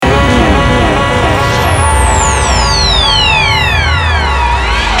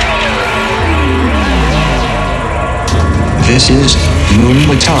Louis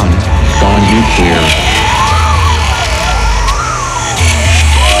Vuitton, gone nuclear.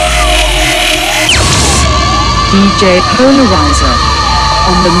 DJ Polarizer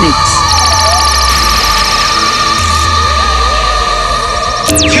on the mix.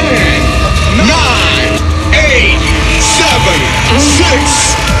 10, 9, 8, 7,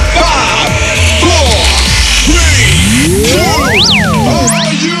 6, 5, 4, 3, 2,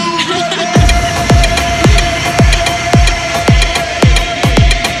 are you ready?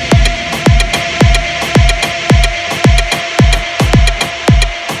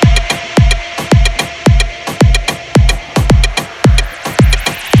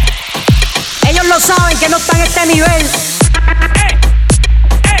 Ellos lo saben que no están a este nivel.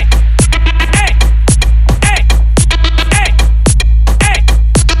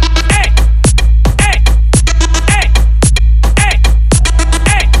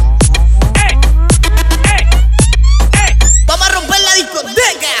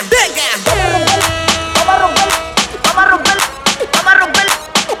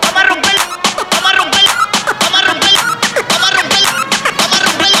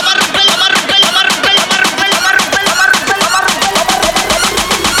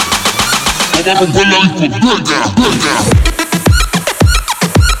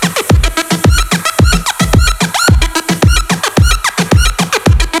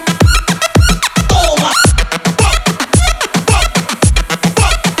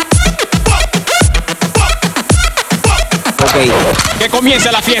 Que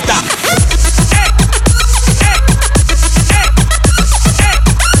comience la fiesta.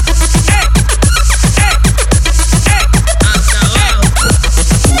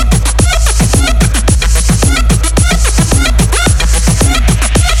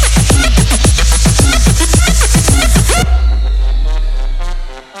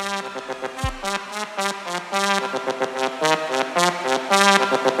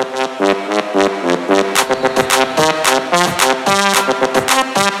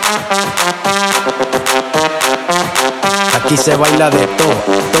 Aquí se baila de todo.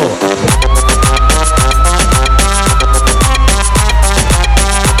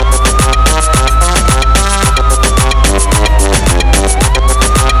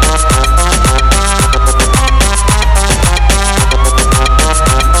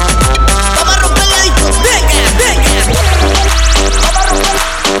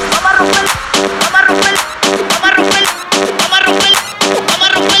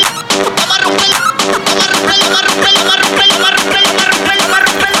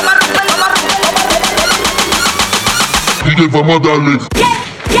 Vamos a darle.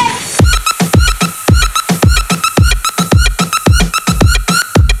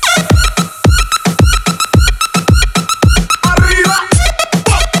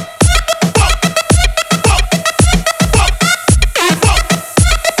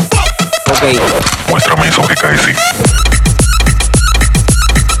 Muéstrame eso que cae, sí.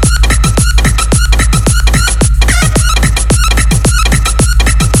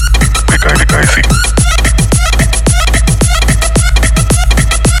 Que cae, sí.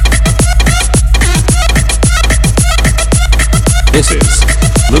 This is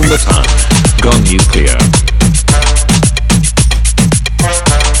Louis Vuitton, gone nuclear.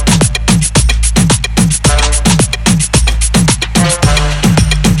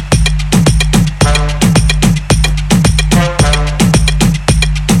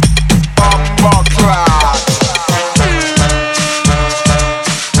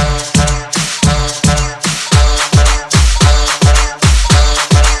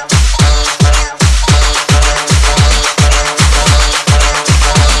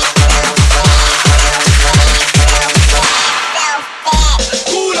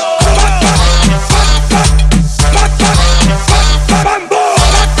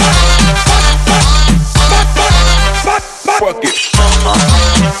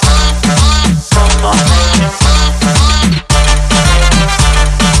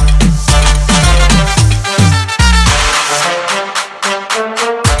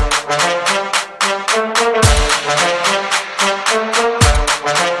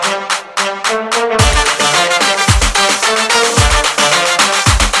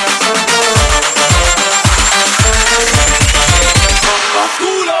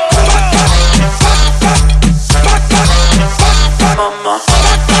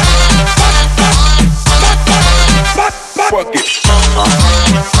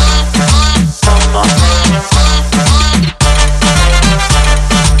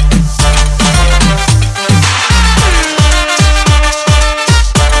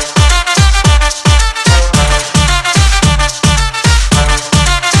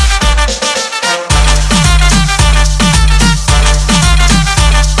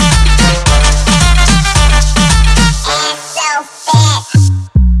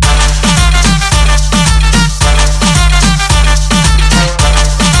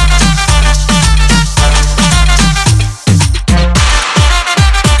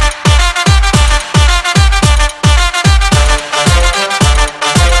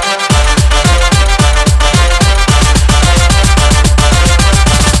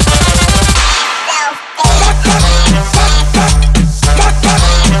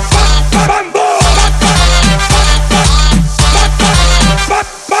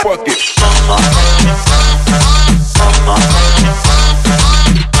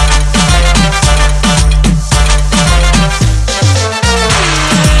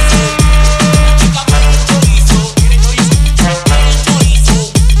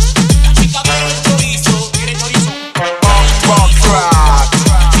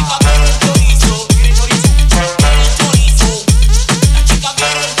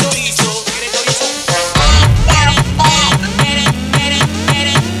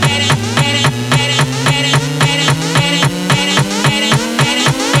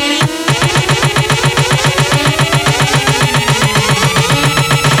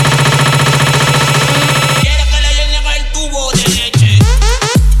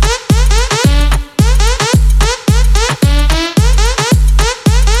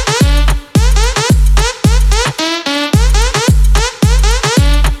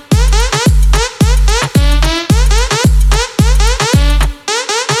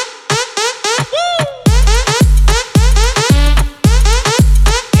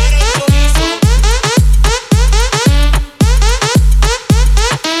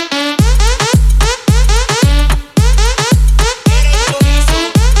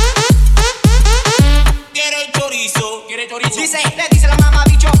 Dice, le dice la mamá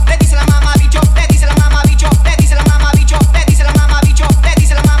bicho, le dice la mamá bicho, le dice la mamá bicho, le dice la mamá bicho, le dice la mamá bicho, le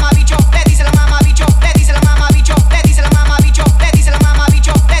dice la mamá bicho, le dice la mamá bicho, le dice la mamá bicho, le dice la mamá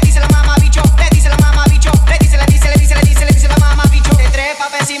bicho, le dice la mamá bicho, le dice la mamá bicho, le dice la mamá bicho, le dice la mamá bicho, te trepa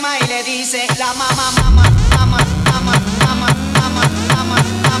pa' encima y le dice la mamá mamá mamá mamá mamá mamá mamá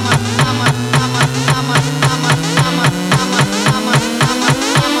mamá mamá mamá mamá mamá mamá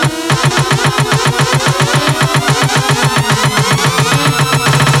mamá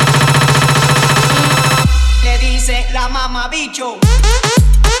le dice la mamá bicho.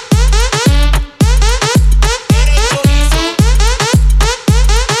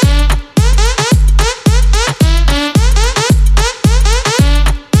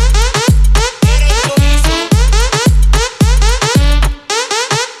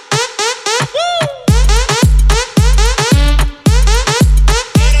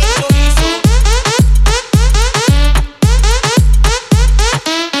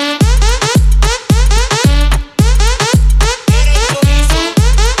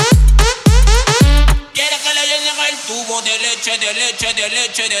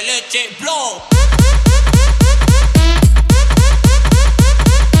 De leche, blow.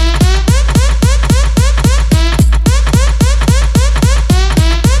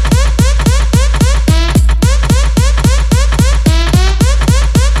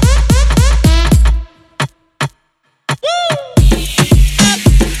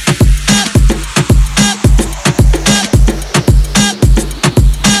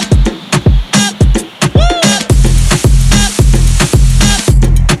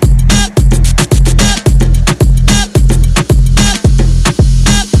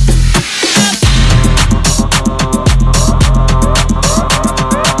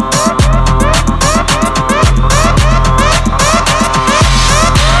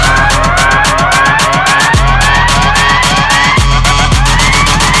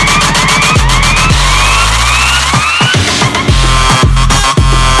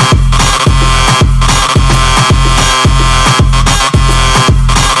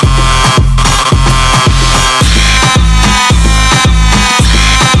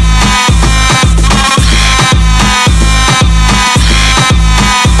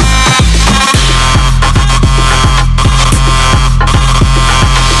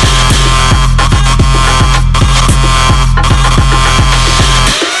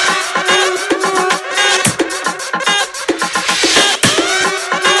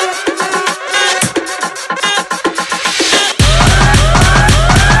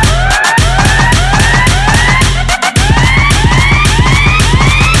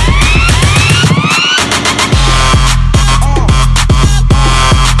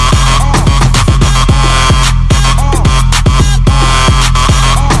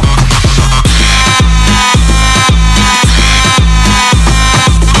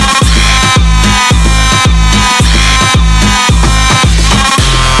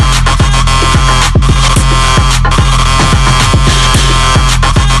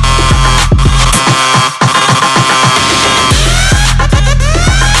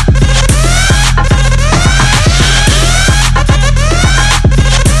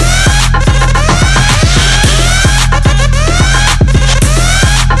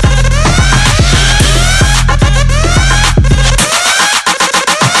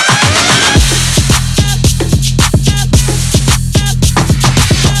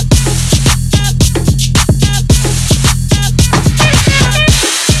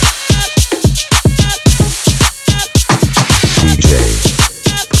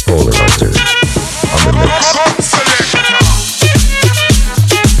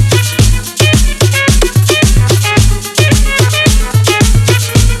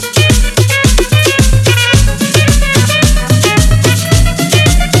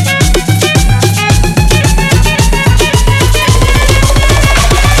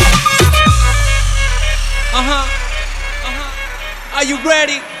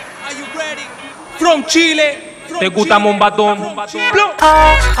 From Chile, te gusta Mombatón.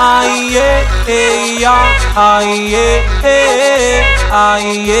 Ay,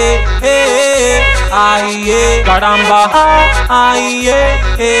 ay, caramba. Ay,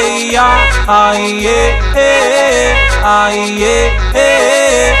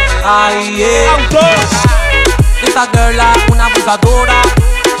 esta girl es una abusadora,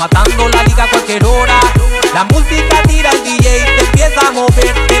 matando la liga a cualquier hora. La música tira el DJ, te empieza a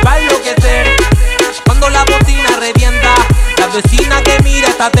mover, te va a enloquecer. Cuando la bocina revienta, la vecina que mira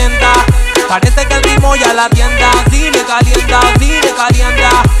está atenta. Parece que el ritmo ya la tienda, si le calienta, si le calienta.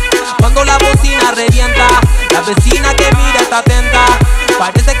 Cuando la bocina revienta, la vecina que mira está atenta.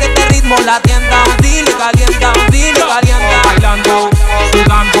 Parece que este ritmo la tienda, si le calienta, si le calienta. bailando,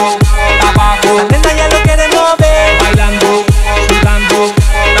 sudando, abajo. La nena ya lo quiere mover, Bailando, sudando,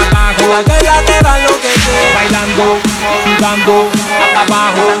 abajo. la girla se va a enloquecer. Bailando, sudando,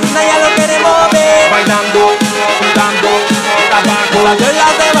 abajo. La nena ya lo quiere mover, Bailando, sudando, abajo. la girla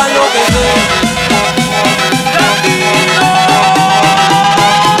se va a enloquecer.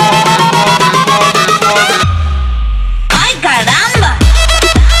 ¡Ay, caramba!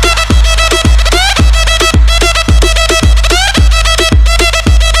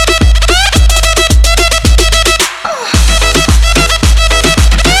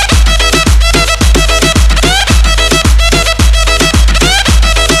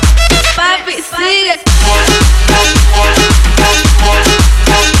 Papi, sigue.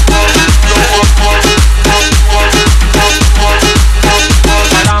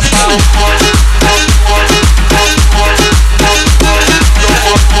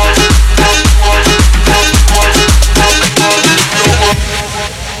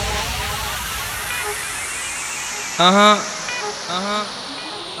 Ajá, ajá,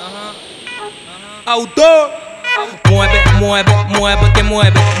 ajá, autor. Mueve, mueve, mueve, que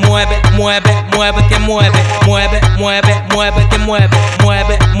mueve, mueve, mueve, mueve, que mueve, mueve, mueve, mueve, que mueve,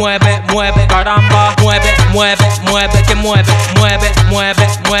 mueve, mueve, mueve, Caramba, mueve, mueve, mueve, que mueve, mueve, mueve,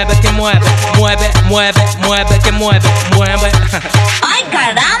 mueve, que mueve, mueve, mueve, mueve, que mueve, mueve. ¡Ay,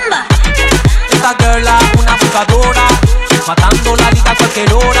 caramba! Esta girla una abusadora, matando la liga a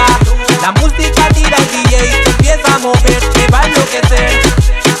cualquier hora. La música tira el DJ, se empieza a mover, te va a enloquecer.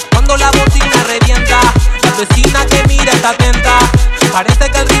 Cuando la bocina revienta, la vecina que mira está atenta. Parece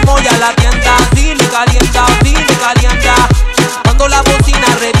que el ritmo ya la tienta, sí le calienta, sí le calienta. Cuando la bocina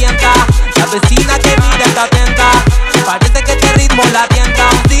revienta, la vecina que mira está atenta. Parece que este ritmo la tienta,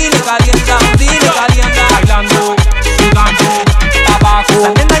 sí le calienta, sí le calienta. bailando, sudando, abajo. La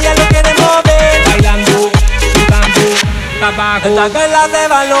nena ya lo quiere mover, Bailando, sudando, abajo. esta girla se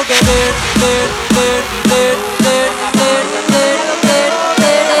va a enloquecer.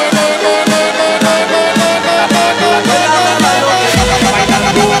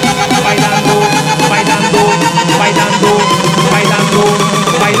 Bailando, bailando, bailando, bailando, bailando,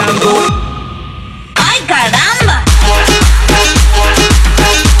 bailando. ¡Ay, caramba!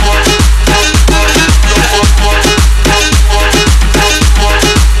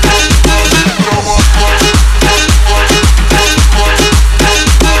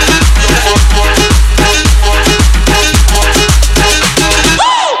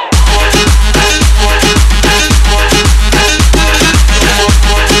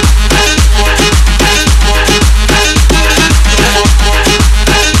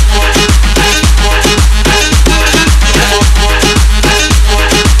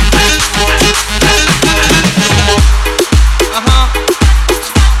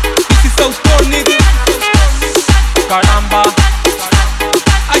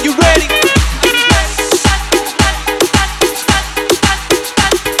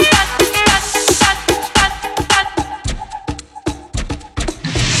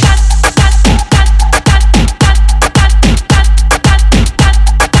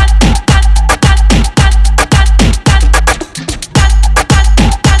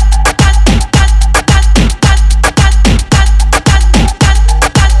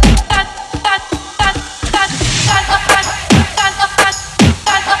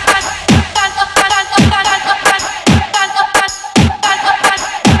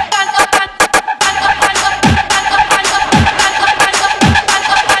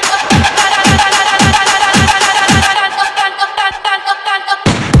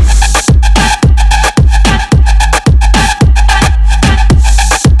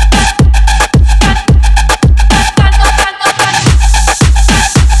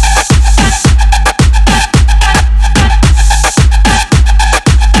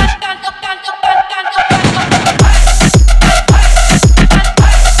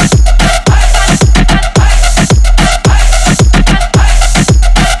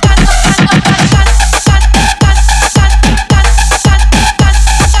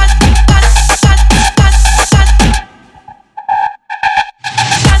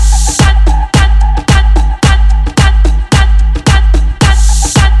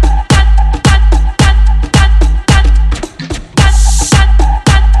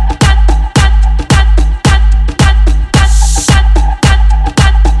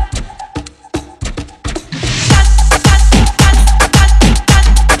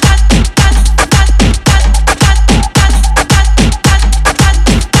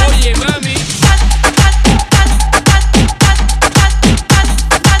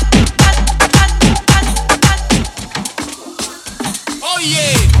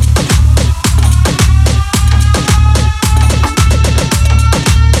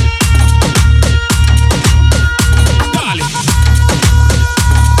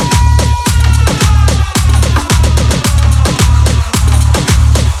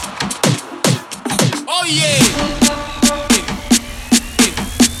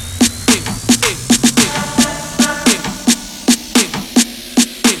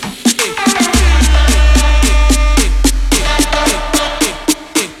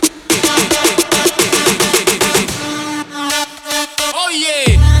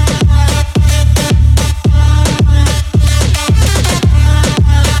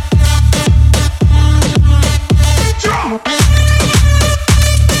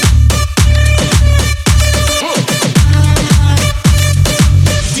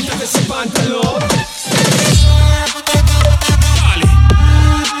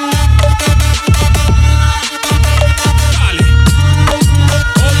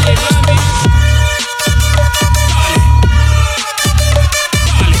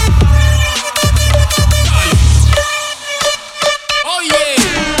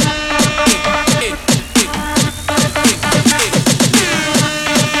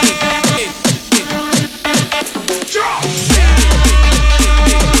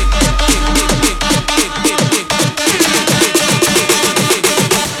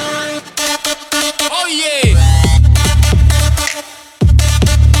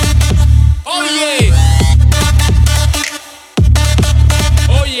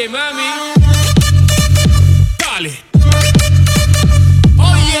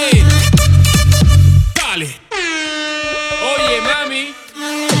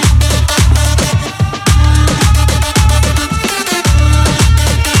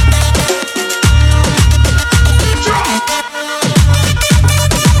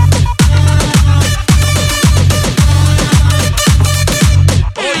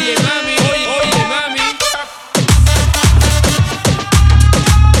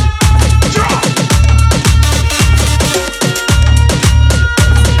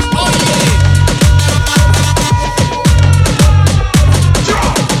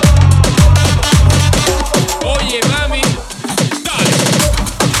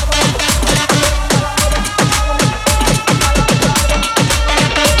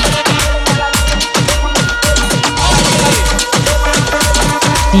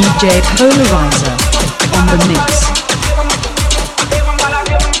 DJ Polarizer on the mix.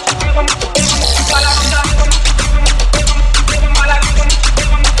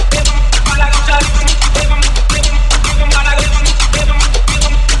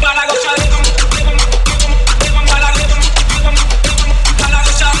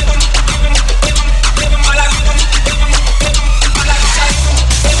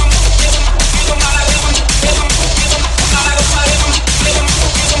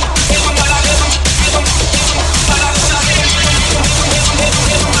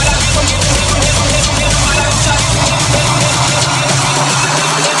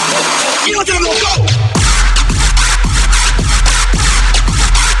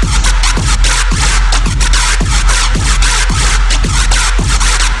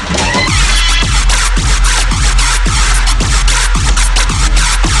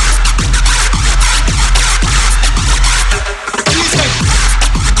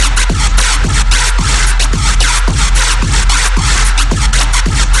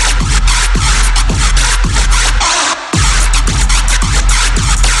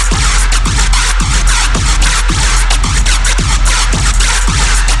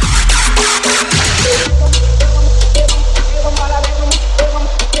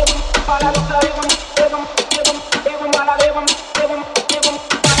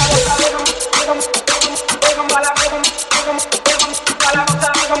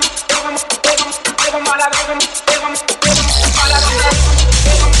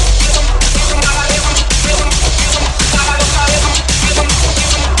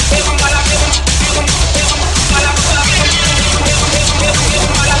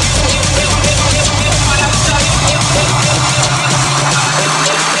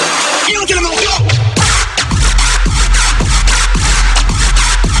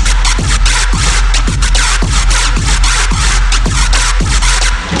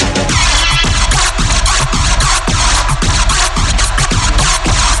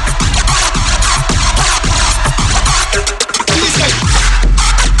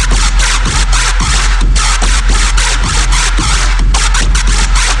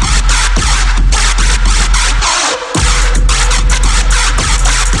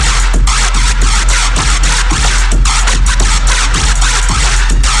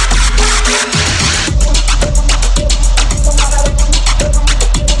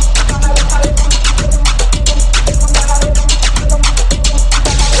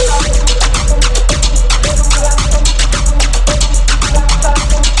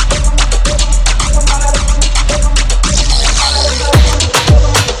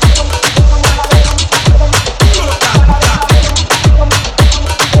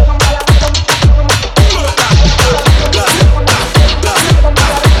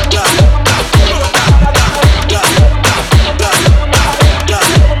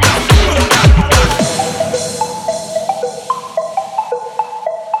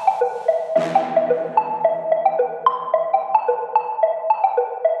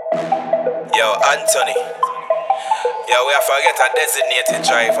 Anthony. Yeah, we have to get a designated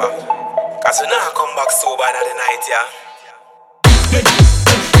driver. Cause we not come back sober in the night, yeah.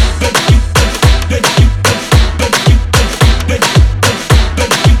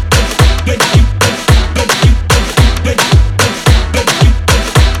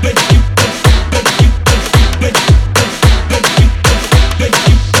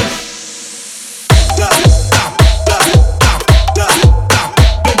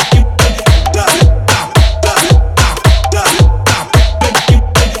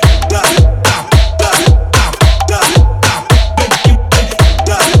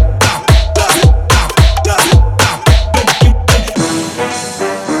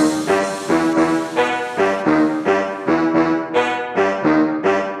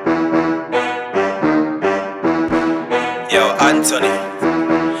 Anthony.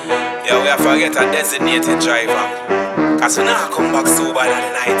 Yeah, we have to get a designated driver. Cause we not come back sober in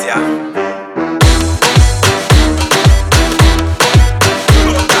the night, yeah.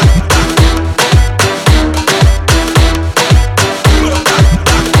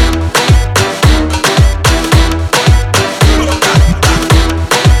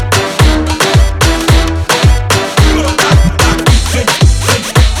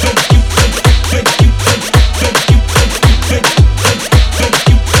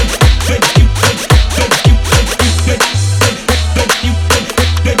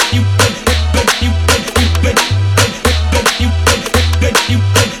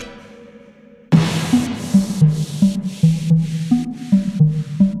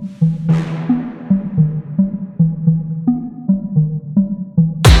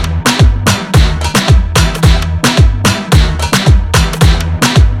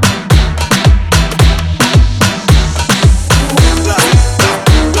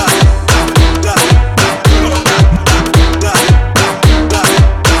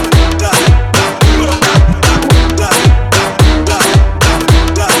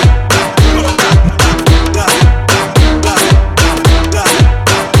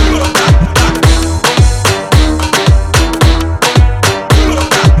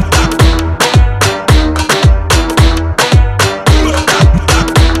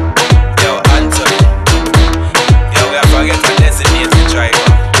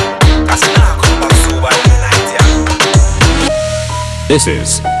 This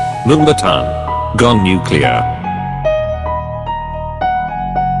is Lumbatan, Gone Nuclear.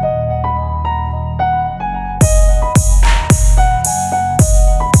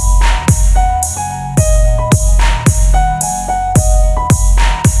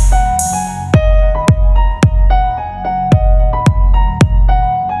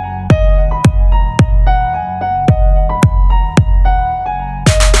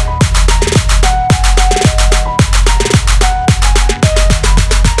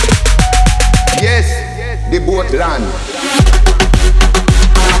 The boat land.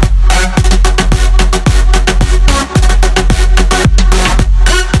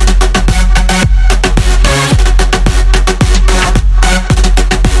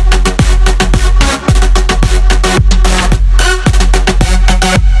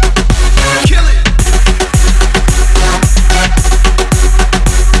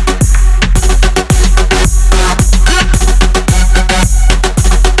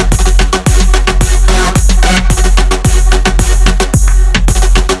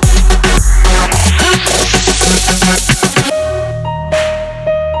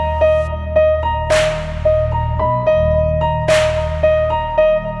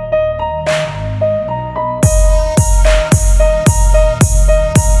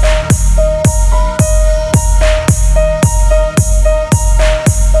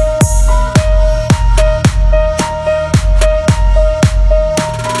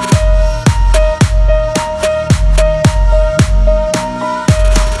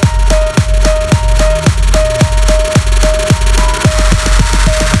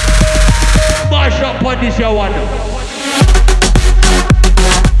 This your one.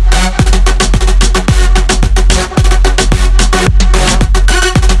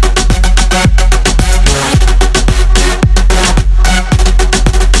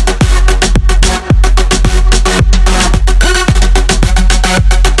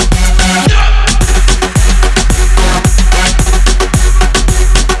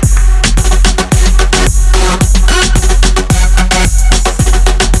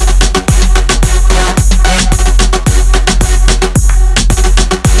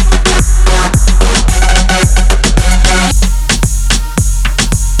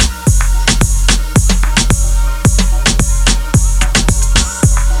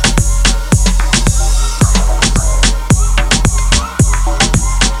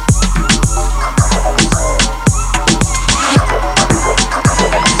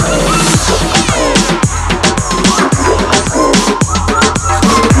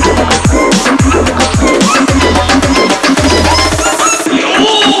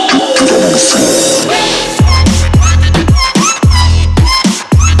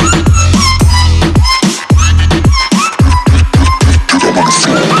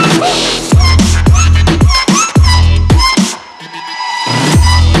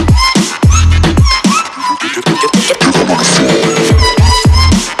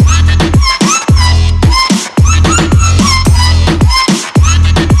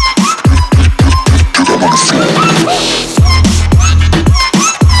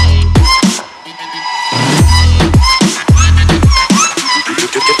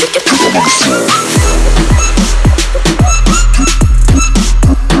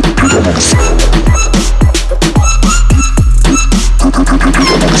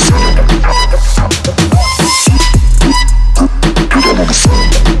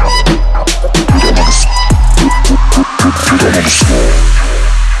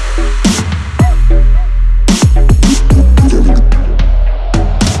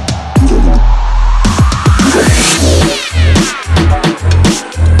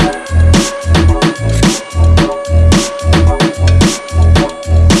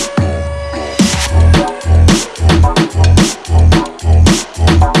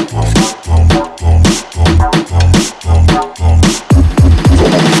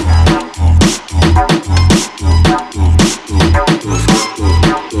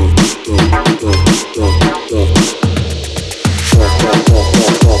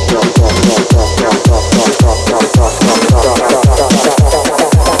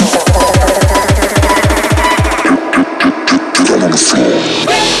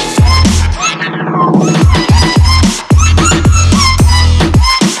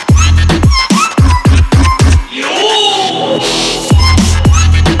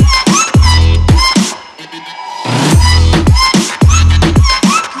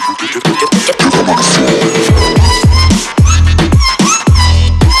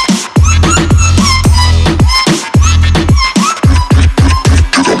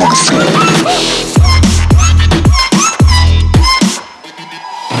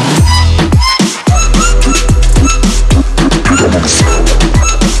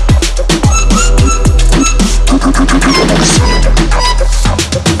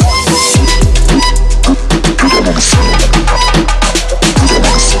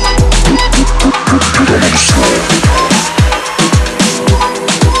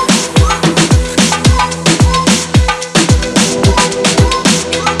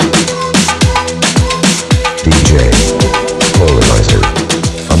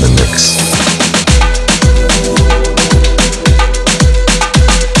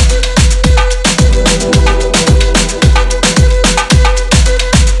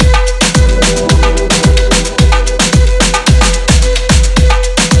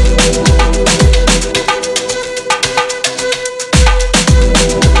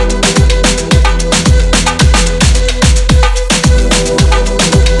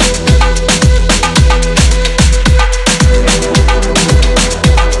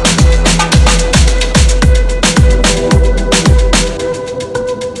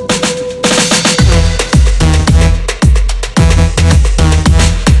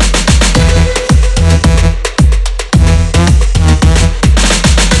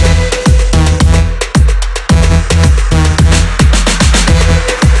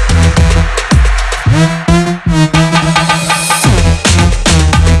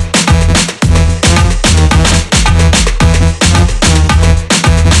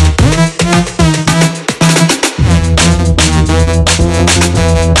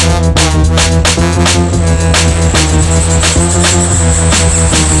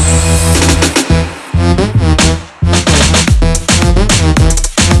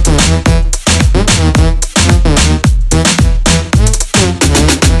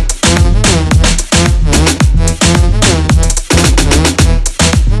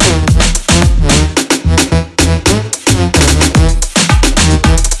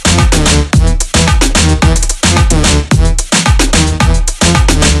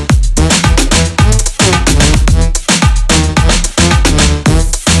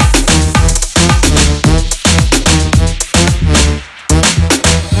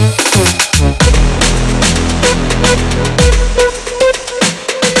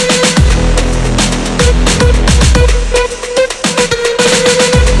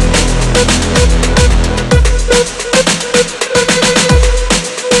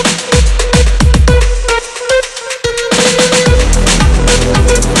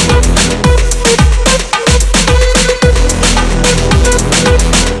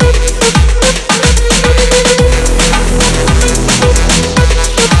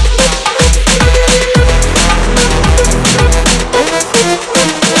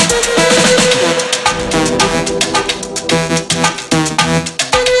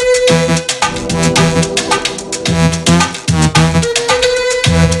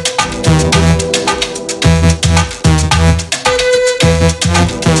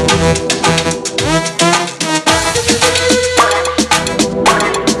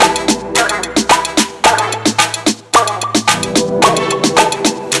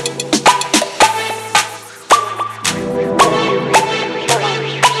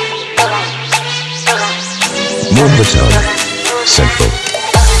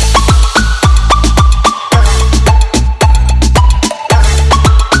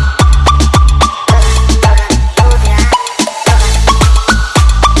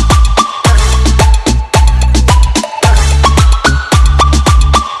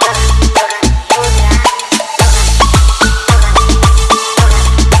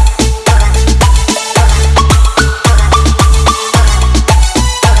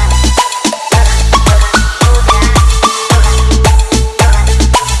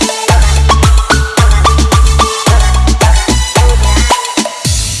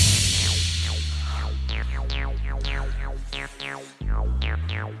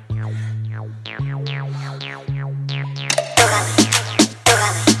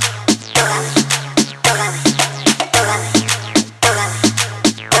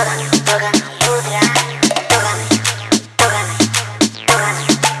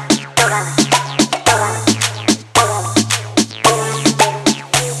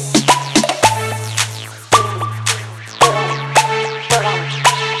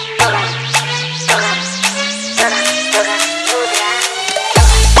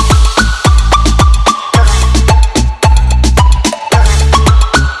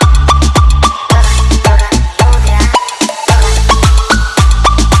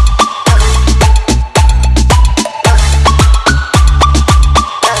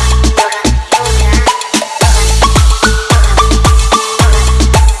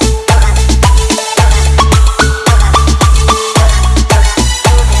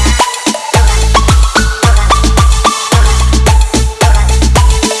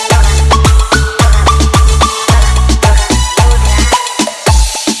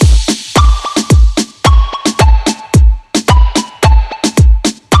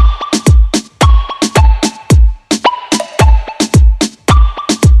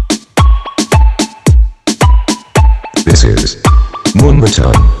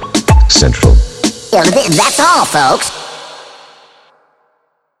 Baton Central. That's all, folks.